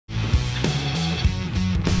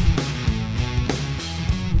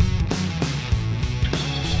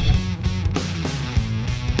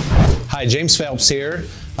Hi, James Phelps here,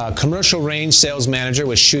 Commercial Range Sales Manager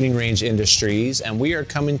with Shooting Range Industries, and we are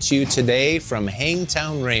coming to you today from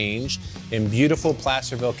Hangtown Range in beautiful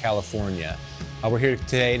Placerville, California. We're here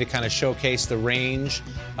today to kind of showcase the range,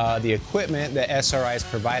 the equipment that SRI has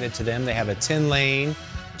provided to them. They have a 10-lane,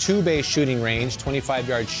 2-bay shooting range,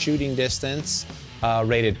 25-yard shooting distance,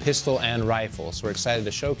 rated pistol and rifle. So we're excited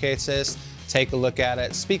to showcase this, take a look at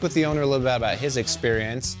it, speak with the owner a little bit about his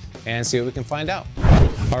experience, and see what we can find out.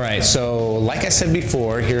 All right, so like I said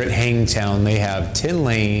before, here at Hangtown, they have 10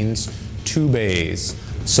 lanes, 2 bays.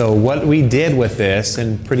 So what we did with this,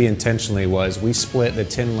 and pretty intentionally, was we split the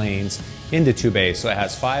 10 lanes into 2 bays. So it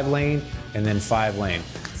has 5 lane and then 5 lane.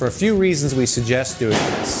 For a few reasons we suggest doing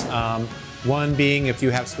this. One being if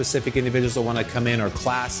you have specific individuals that want to come in, or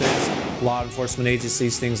classes, law enforcement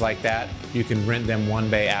agencies, things like that, you can rent them 1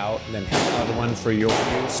 bay out and then have the other one for your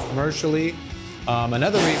use commercially.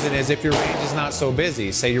 Another reason is if your range is not so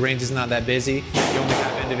busy. Say your range is not that busy, you only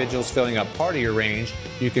have individuals filling up part of your range,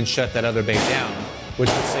 you can shut that other bay down, which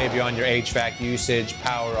will save you on your HVAC usage,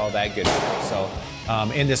 power, all that good stuff.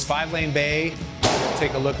 So in this 5-lane bay, we'll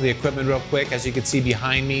take a look at the equipment real quick. As you can see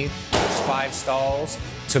behind me, there's 5 stalls.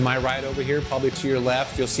 To my right over here, probably to your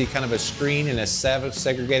left, you'll see kind of a screen and a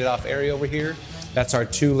segregated off area over here. That's our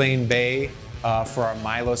 2-lane bay. For our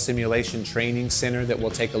MILO simulation training center that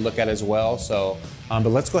we'll take a look at as well. So, but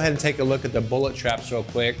let's go ahead and take a look at the bullet traps real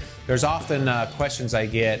quick. There's often questions I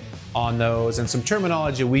get on those, and some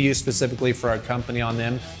terminology we use specifically for our company on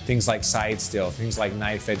them, things like side still, things like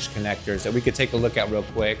knife edge connectors that we could take a look at real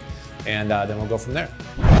quick, and then we'll go from there.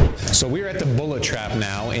 So we're at the bullet trap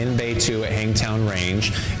now in Bay 2 at Hangtown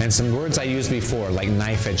Range, and some words I used before like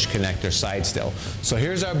knife edge connector, side still. So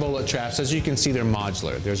here's our bullet traps. As you can see, they're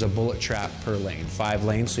modular. There's a bullet trap per lane, 5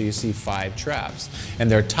 lanes, so you see 5 traps.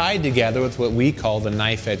 And they're tied together with what we call the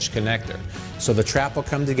knife edge connector. So the trap will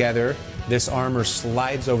come together, this armor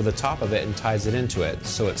slides over the top of it and ties it into it,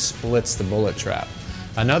 so it splits the bullet trap.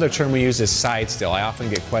 Another term we use is side still. I often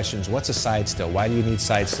get questions, what's a side still? Why do you need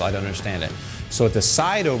side still? I don't understand it. So at the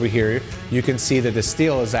side over here, you can see that the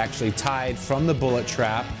steel is actually tied from the bullet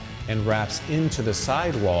trap and wraps into the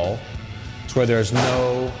sidewall to where there's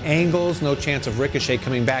no angles, no chance of ricochet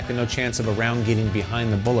coming back, and no chance of a round getting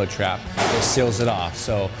behind the bullet trap. It seals it off.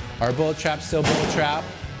 So our bullet trap, steel bullet trap,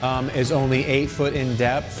 is only 8 foot in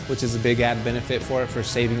depth, which is a big added benefit for it for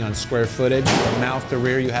saving on square footage. From mouth to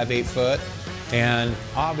rear, you have 8 foot. And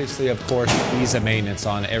obviously, of course, the ease of maintenance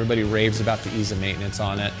on it. Everybody raves about the ease of maintenance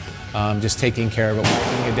on it. Just taking care of it,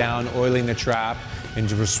 wiping it down, oiling the trap, and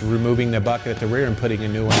just removing the bucket at the rear and putting a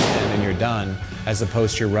new one in, and you're done, as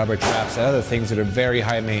opposed to your rubber traps and other things that are very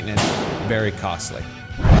high maintenance, very costly.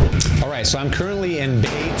 All right, so I'm currently in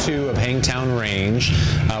Bay 2 of Hangtown Range,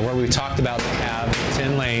 where we talked about they have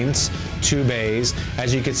 10 lanes, 2 bays.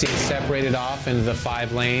 As you can see, it's separated off into the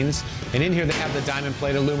 5 lanes. And in here they have the diamond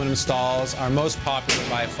plate aluminum stalls, our most popular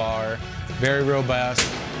by far, very robust,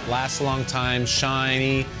 lasts a long time,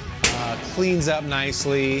 shiny, cleans up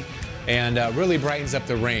nicely, and really brightens up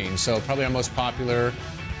the range. So probably our most popular.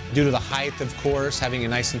 Due to the height, of course, having it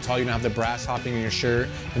nice and tall, you don't have the brass hopping in your shirt,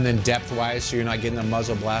 and then depth-wise, so you're not getting the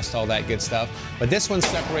muzzle blast, all that good stuff. But this one's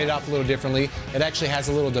separated off a little differently. It actually has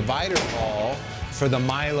a little divider wall for the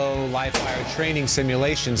MILO live fire training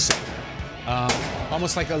simulation center.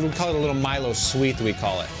 Almost like we call it a little MILO suite, we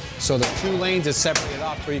call it. So the 2 lanes is separated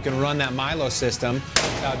off where you can run that MILO system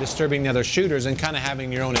without disturbing the other shooters and kind of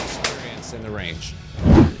having your own experience in the range.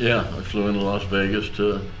 Yeah, I flew into Las Vegas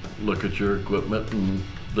to look at your equipment and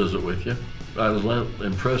visit with you. I was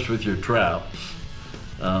impressed with your traps.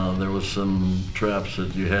 There was some traps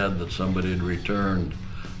that you had that somebody had returned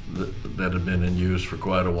that had been in use for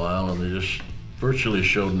quite a while, and they just virtually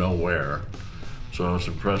showed no wear. So I was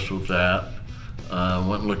impressed with that.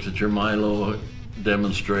 Went and looked at your MILO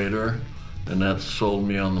demonstrator, and that sold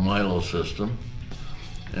me on the MILO system.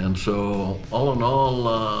 And so all in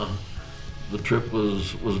all, the trip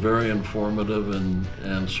was very informative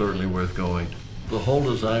and certainly worth going. The whole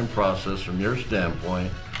design process from your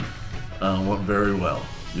standpoint went very well.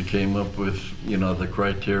 You came up with, the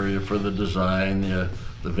criteria for the design, the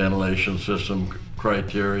ventilation system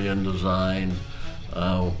criteria and design,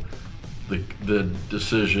 the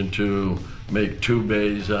decision to make 2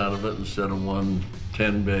 bays out of it instead of 1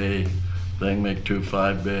 10-bay thing, make 2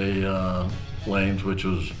 5-bay lanes, which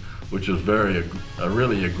was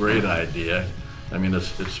really a great idea. I mean,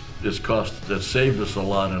 it's saved us a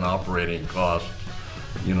lot in operating costs,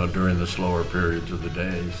 during the slower periods of the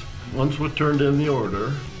days. Once we turned in the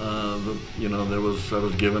order, I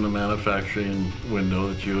was given a manufacturing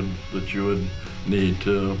window that you would need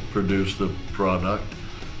to produce the product,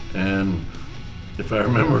 and If I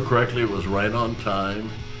remember correctly, it was right on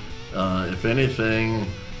time. If anything,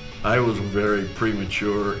 I was very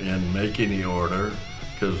premature in making the order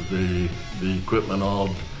because the equipment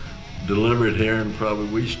all delivered here, and probably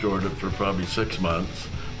we stored it for probably 6 months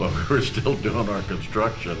while we were still doing our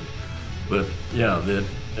construction. But yeah,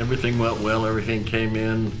 everything went well. Everything came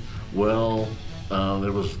in well.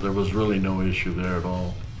 There was really no issue there at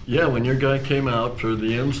all. Yeah, when your guy came out for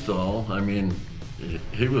the install, I mean,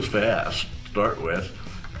 he was fast to start with.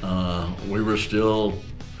 We were still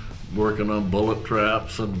working on bullet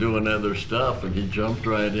traps and doing other stuff, and he jumped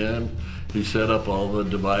right in. He set up all the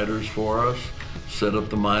dividers for us, set up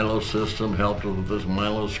the MILO system, helped with this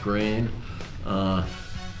MILO screen.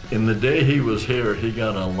 In the day he was here, he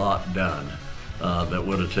got a lot done that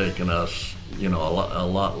would have taken us, you know, a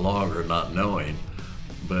lot longer, not knowing.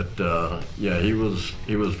 But yeah, he was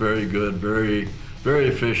very good, very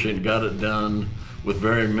efficient. Got it done with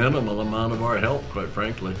very minimal amount of our help, quite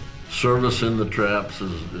frankly. Servicing the traps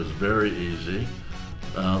is very easy.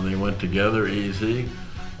 They went together easy.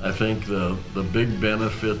 I think the big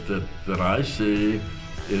benefit that I see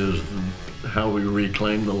is how we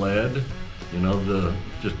reclaim the lead. You know,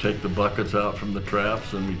 just take the buckets out from the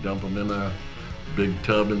traps and we dump them in a big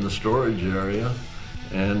tub in the storage area.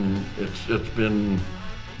 And it's been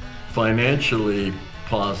financially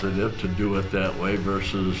positive to do it that way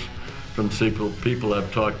versus from people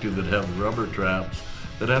I've talked to that have rubber traps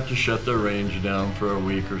that have to shut their range down for a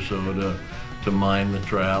week or so to mine the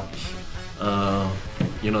traps.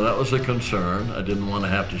 You know, that was a concern. I didn't want to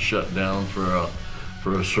have to shut down for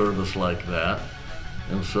a service like that.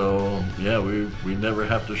 And so, yeah, we never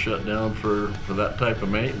have to shut down for that type of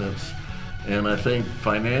maintenance. And I think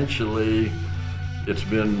financially, it's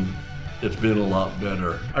been a lot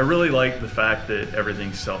better. I really like the fact that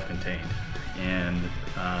everything's self-contained, and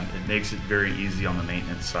it makes it very easy on the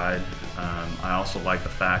maintenance side. I also like the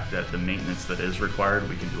fact that the maintenance that is required,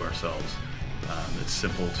 we can do ourselves. It's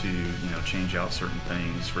simple to, you know, change out certain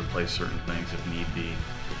things, replace certain things if need be.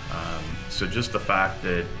 So just the fact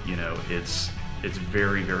that, you know, it's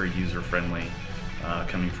very user-friendly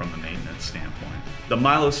coming from the maintenance standpoint. The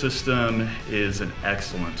MILO system is an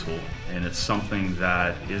excellent tool, and it's something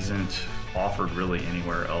that isn't offered really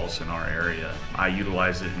anywhere else in our area. I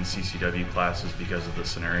utilize it in CCW classes because of the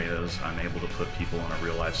scenarios. I'm able to put people in a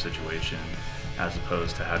real-life situation as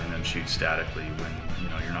opposed to having them shoot statically when, you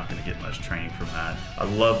know, you're not going to get much training from that. I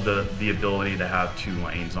love the ability to have 2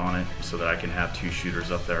 lanes on it so that I can have 2 shooters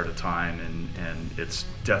up there at a time, and it's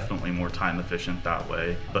definitely more time efficient that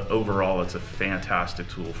way. But overall, it's a fantastic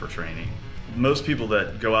tool for training. Most people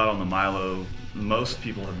that go out on the MILO, most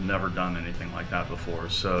people have never done anything like that before,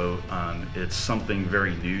 so it's something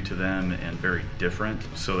very new to them and very different.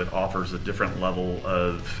 So it offers a different level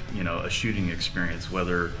of, you know, a shooting experience,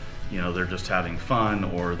 whether, you know, they're just having fun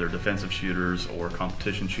or they're defensive shooters or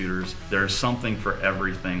competition shooters. There's something for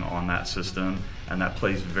everything on that system, and that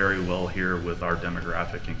plays very well here with our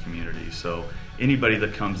demographic and community. So anybody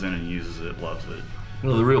that comes in and uses it loves it. You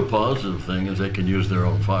know, the real positive thing is they can use their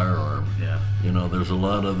own firearm. Yeah. You know, there's a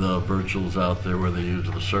lot of the virtuals out there where they use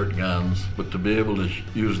the cert guns, but to be able to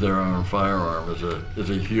use their own firearm is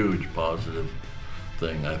a huge positive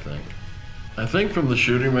thing, I think. I think from the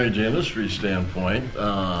shooting range industry standpoint,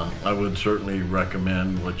 I would certainly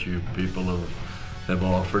recommend what you people have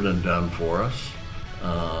offered and done for us.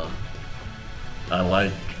 I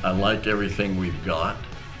like everything we've got.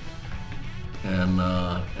 And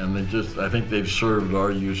I think they've served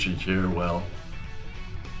our usage here well.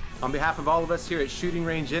 On behalf of all of us here at Shooting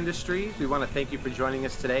Range Industries, we want to thank you for joining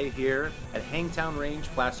us today here at Hangtown Range,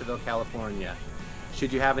 Placerville, California.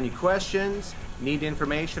 Should you have any questions, need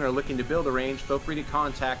information, or looking to build a range, feel free to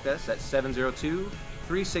contact us at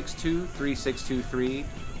 702-362-3623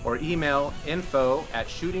 or email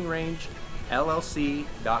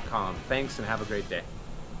info@shootingrangellc.com. Thanks and have a great day.